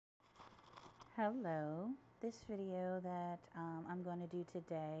Hello. This video that I'm going to do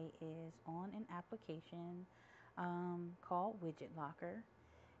today is on an application called Widget Locker,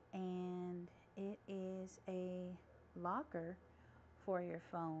 and it is a locker for your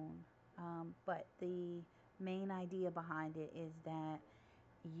phone. But the main idea behind it is that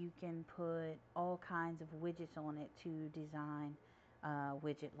you can put all kinds of widgets on it to design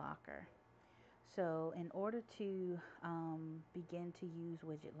Widget Locker. So, in order to begin to use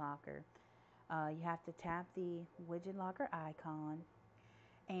Widget Locker, you have to tap the Widget Locker icon,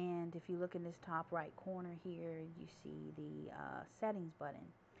 and if you look in this top right corner here, you see the settings button.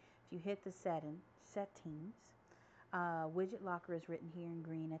 If you hit the settings, Widget Locker is written here in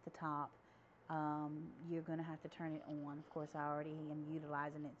green at the top. You're going to have to turn it on. Of course, I already am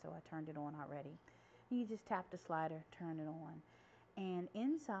utilizing it, so I turned it on already. You just tap the slider, turn it on. And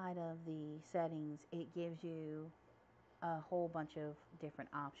inside of the settings, it gives you a whole bunch of different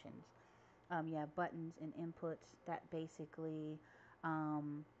options. You have buttons and inputs that basically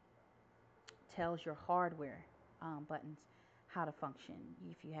um, tells your hardware buttons how to function.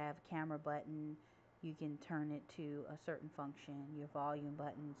 If you have a camera button, you can turn it to a certain function. Your volume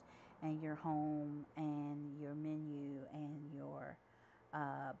buttons and your home and your menu and your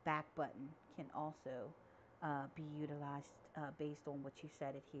back button can also be utilized based on what you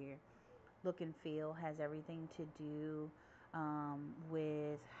set it here. Look and feel has everything to do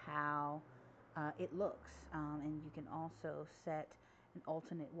with how it looks, and you can also set an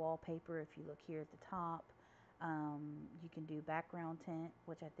alternate wallpaper. If you look here at the top, you can do background tint,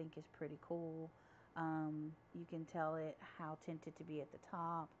 which I think is pretty cool. You can tell it how tinted to be at the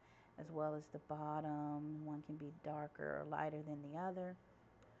top as well as the bottom. One can be darker or lighter than the other.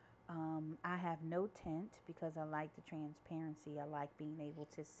 I have no tint because I like the transparency. I like being able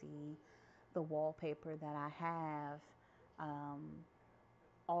to see the wallpaper that I have um,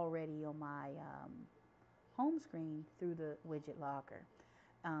 already on my home screen through the Widget Locker.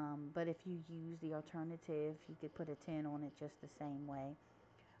 But if you use the alternative, you could put a 10 on it just the same way.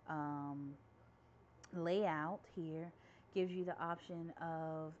 Um, Layout here gives you the option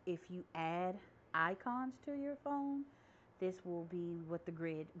of, if you add icons to your phone, this will be what the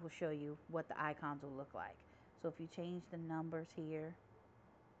grid will show you what the icons will look like. So if you change the numbers here,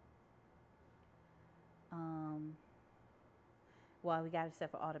 um, well, we got it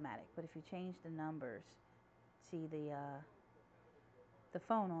set for automatic, but if you change the numbers, see the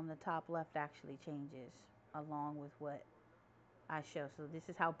phone on the top left actually changes along with what I show. So this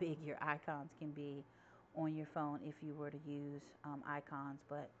is how big your icons can be on your phone if you were to use icons,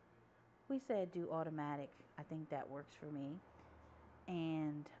 but we said do automatic. I think that works for me.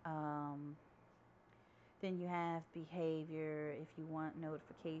 And then you have behavior. If you want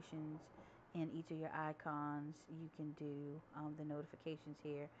notifications in each of your icons, you can do the notifications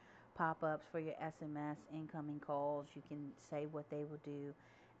here. Pop-ups for your SMS, incoming calls, you can say what they will do,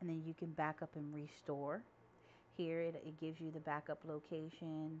 and then you can back up and restore. Here it gives you the backup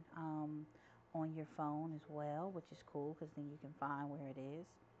location on your phone as well, which is cool because then you can find where it is.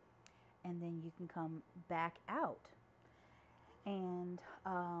 And then you can come back out. And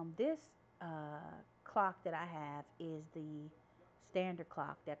this clock that I have is the standard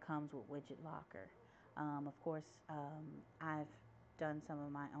clock that comes with Widget Locker. Of course, I've done some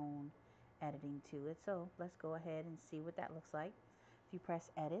of my own editing to it, so let's go ahead and see what that looks like. If you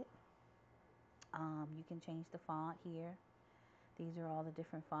press edit, you can change the font here. These are all the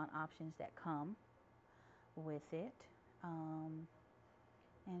different font options that come with it. And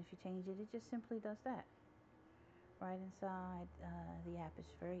if you change it, it just simply does that. Right inside the app is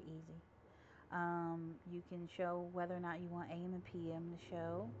very easy. You can show whether or not you want AM and PM to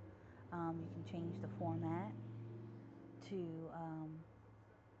show. You can change the format to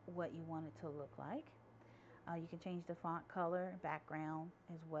what you want it to look like. You can change the font color, background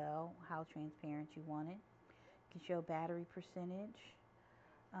as well, how transparent you want it. You can show battery percentage.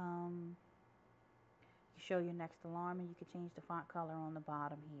 You can show your next alarm, and you can change the font color on the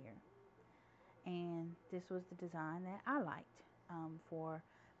bottom here. And this was the design that I liked for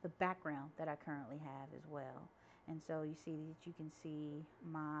the background that I currently have as well. And so you see that you can see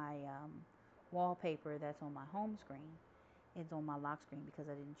my wallpaper that's on my home screen. It's on my lock screen because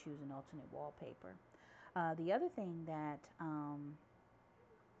I didn't choose an alternate wallpaper. The other thing that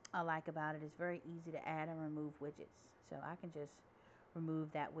I like about it is very easy to add and remove widgets. So I can just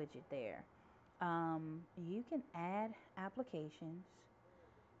remove that widget there. You can add applications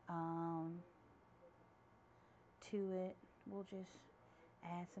to it. We'll just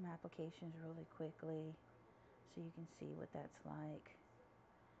add some applications really quickly so you can see what that's like.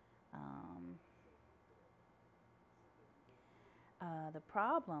 The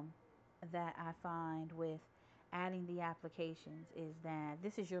problem that I find with adding the applications is that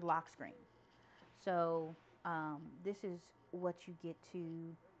this is your lock screen. So this is what you get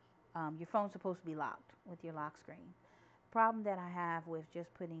to, your phone's supposed to be locked with your lock screen. Problem that I have with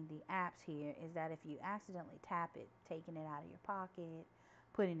just putting the apps here is that if you accidentally tap it, taking it out of your pocket,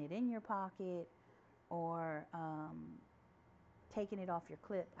 putting it in your pocket, or taking it off your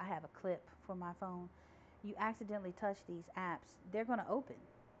clip. I have a clip for my phone. You accidentally touch these apps, they're going to open.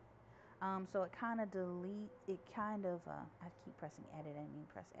 So it kind of I keep pressing edit, I mean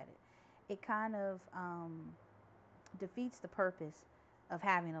press edit. It kind of defeats the purpose of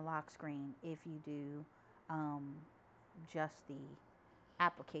having a lock screen if you do um, just the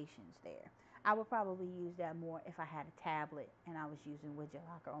applications there. I would probably use that more if I had a tablet and I was using Widget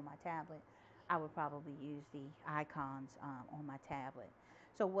Locker on my tablet. I would probably use the icons on my tablet.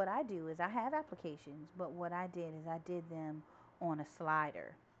 So what I do is I have applications, but what I did is I did them on a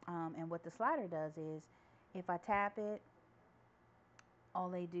slider. And what the slider does is if I tap it, all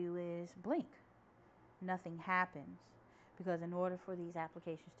they do is blink. Nothing happens because in order for these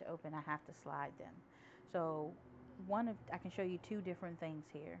applications to open, I have to slide them. So I can show you two different things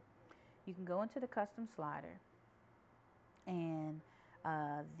here. You can go into the custom slider, and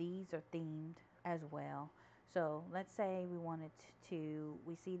these are themed as well. So let's say we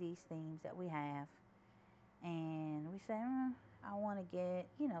see these themes that we have, and we say, I want to get,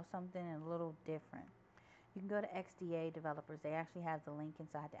 something a little different. You can go to XDA developers. They actually have the link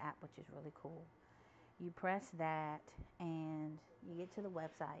inside the app, which is really cool. You press that, and you get to the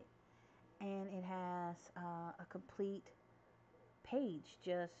website, and it has a complete page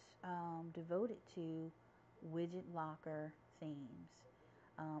just devoted to Widget Locker themes.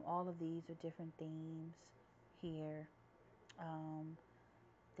 All of these are different themes here.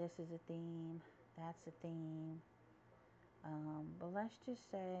 This is a theme, that's a theme. But let's just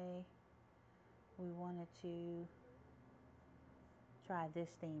say we wanted to try this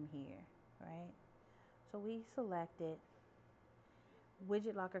theme here, right? So we select it.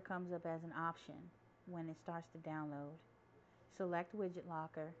 Widget Locker comes up as an option when it starts to download. Select Widget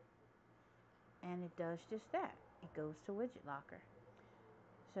Locker, and it does just that. It goes to Widget Locker.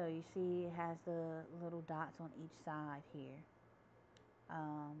 So you see it has the little dots on each side here.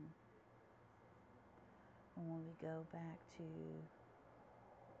 And when we go back to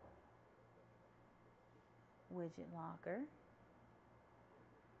Widget Locker,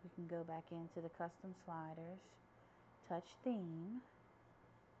 we can go back into the custom sliders, touch theme,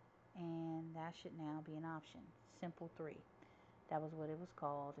 and that should now be an option. Simple 3. That was what it was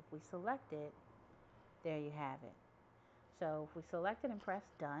called. If we select it, there you have it. So if we select it and press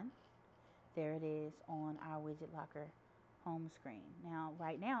done, there it is on our Widget Locker home screen. Now,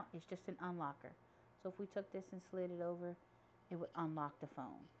 right now, it's just an unlocker. So if we took this and slid it over, it would unlock the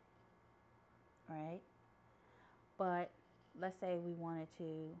phone, right? But let's say we wanted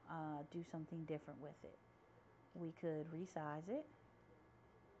to do something different with it. We could resize it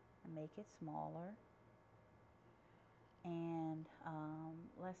and make it smaller. And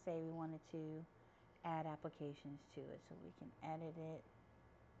let's say we wanted to add applications to it. So we can edit it,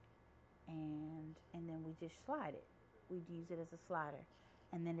 and then we just slide it. We'd use it as a slider,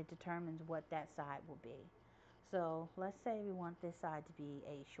 and then it determines what that side will be. So let's say we want this side to be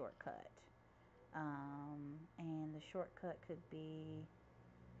a shortcut, and the shortcut could be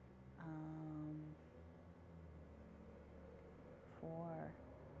for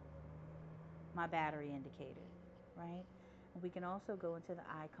my battery indicator, right? We can also go into the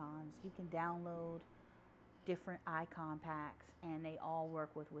icons. You can download different icon packs, and they all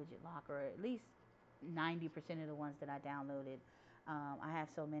work with Widget Locker, or at least 90% of the ones that I downloaded. I have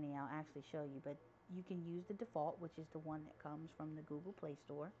so many, I'll actually show you, but you can use the default, which is the one that comes from the Google Play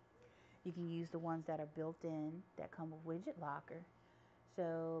Store. You can use the ones that are built in that come with Widget Locker.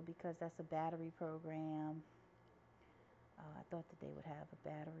 So because that's a battery program, I thought that they would have a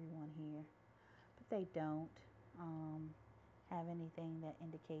battery one here, but they don't have anything that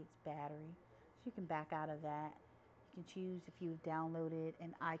indicates battery. So you can back out of that. You can choose if you've downloaded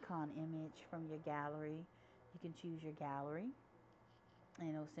an icon image from your gallery. You can choose your gallery, and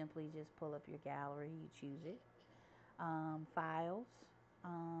it'll simply just pull up your gallery. You choose it. Files,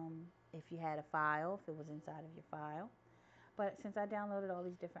 if you had a file, if it was inside of your file. But since I downloaded all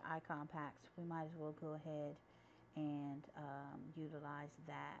these different icon packs, we might as well go ahead and utilize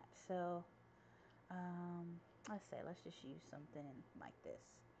that. So let's just use something like this.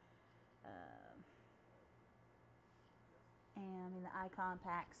 And I mean, the icon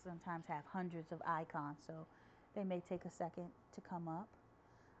packs sometimes have hundreds of icons, so they may take a second to come up.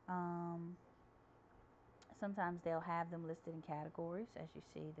 Sometimes they'll have them listed in categories, as you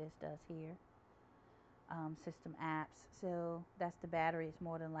see this does here. System apps. So that's the battery. It's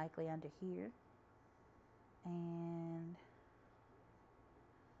more than likely under here. And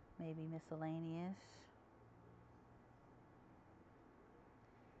maybe miscellaneous.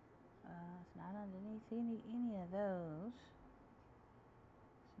 It's not underneath any of those.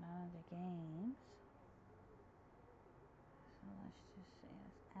 It's not under games. So let's just say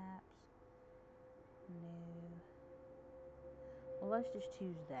it's apps, new. Well, let's just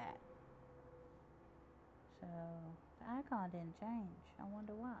choose that. So the icon didn't change. I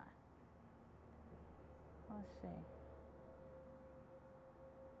wonder why. Let's see.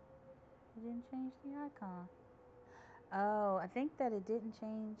 It didn't change the icon. Oh, I think that it didn't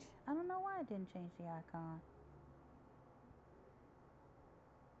change. I don't know why it didn't change the icon.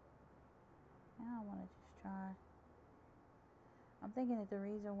 Now I want to just try. I'm thinking that the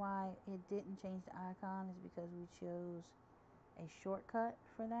reason why it didn't change the icon is because we chose a shortcut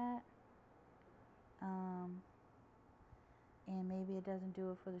for that. And maybe it doesn't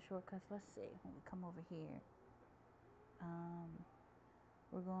do it for the shortcuts. Let's see. When we come over here,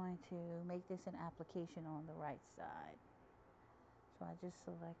 we're going to make this an application on the right side. So I just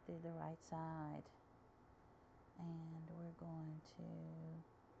selected the right side, and we're going to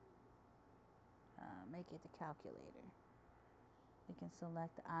make it the calculator. We can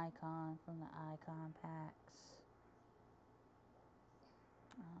select the icon from the icon packs.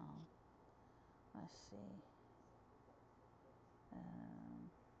 Let's see.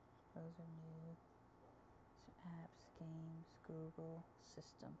 Those are new. So apps, games, Google,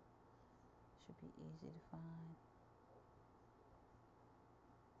 system. Should be easy to find.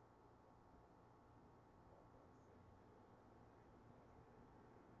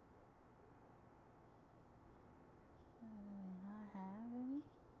 Do they not have any?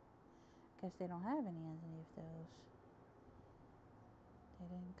 Guess they don't have any underneath those. They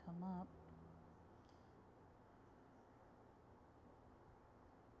didn't come up.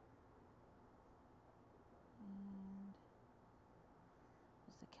 And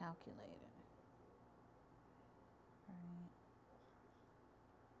it's the calculator. Alright.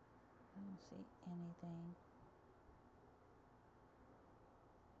 I don't see anything.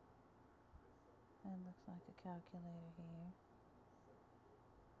 That looks like a calculator here.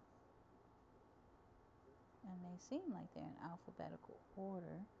 And they seem like they're in alphabetical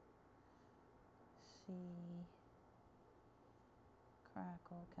order. C,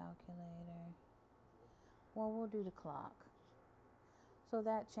 crackle, calculator. Well, we'll do the clock. So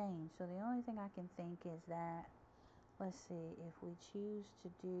that changed. So the only thing I can think is that, let's see, if we choose to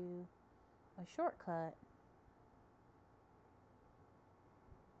do a shortcut,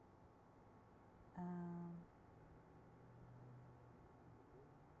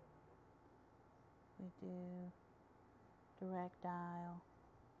 we do direct dial,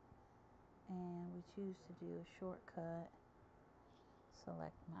 and we choose to do a shortcut,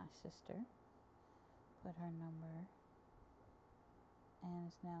 select my sister, put her number, and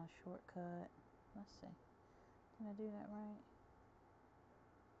it's now a shortcut. Let's see, can I do that right?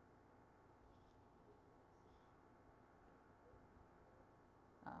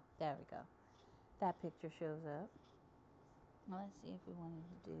 Oh, there we go. That picture shows up. Let's see if we wanted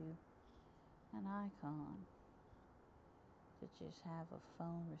to do an icon to just have a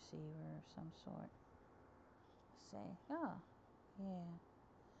phone receiver of some sort. Let's say, oh, yeah.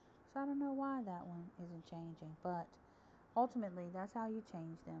 So I don't know why that one isn't changing, but ultimately that's how you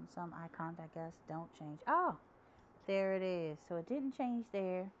change them. Some icons, I guess, don't change. Oh, there it is. So it didn't change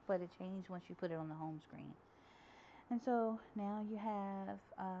there, but it changed once you put it on the home screen. And so now you have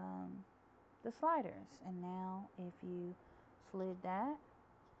the sliders. And now if you slid that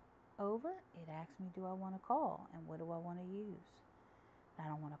over, it asks me, do I want to call? And what do I want to use? I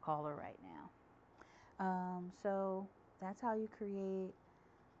don't want to call her right now. So that's how you create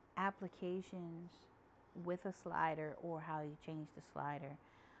applications with a slider, or how you change the slider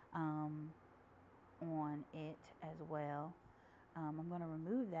on it as well. I'm going to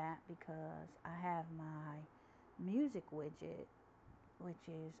remove that because I have my music widget, which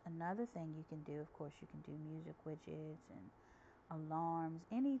is another thing you can do. Of course, you can do music widgets and alarms,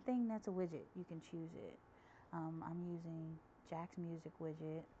 anything that's a widget, you can choose it. I'm using Jack's music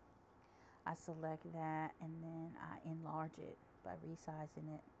widget. I select that and then I enlarge it by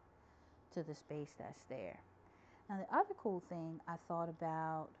resizing it to the space that's there. Now, the other cool thing I thought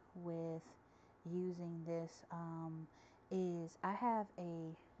about with using this is I have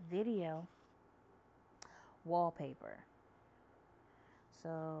a video wallpaper.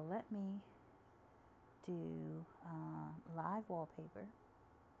 So let me do live wallpaper.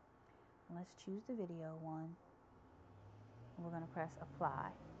 Let's choose the video one. We're going to press apply.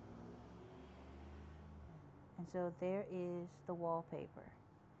 And so there is the wallpaper.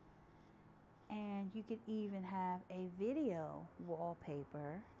 And you could even have a video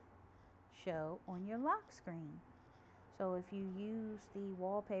wallpaper show on your lock screen. So if you use the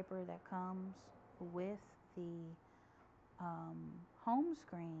wallpaper that comes with the home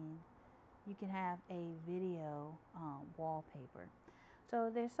screen, you can have a video wallpaper.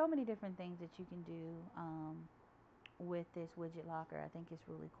 So there's so many different things that you can do with this widget locker. I think it's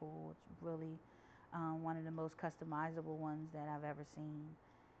really cool. It's really one of the most customizable ones that I've ever seen.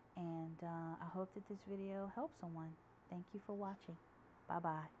 And I hope that this video helps someone. Thank you for watching.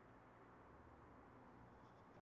 Bye-bye.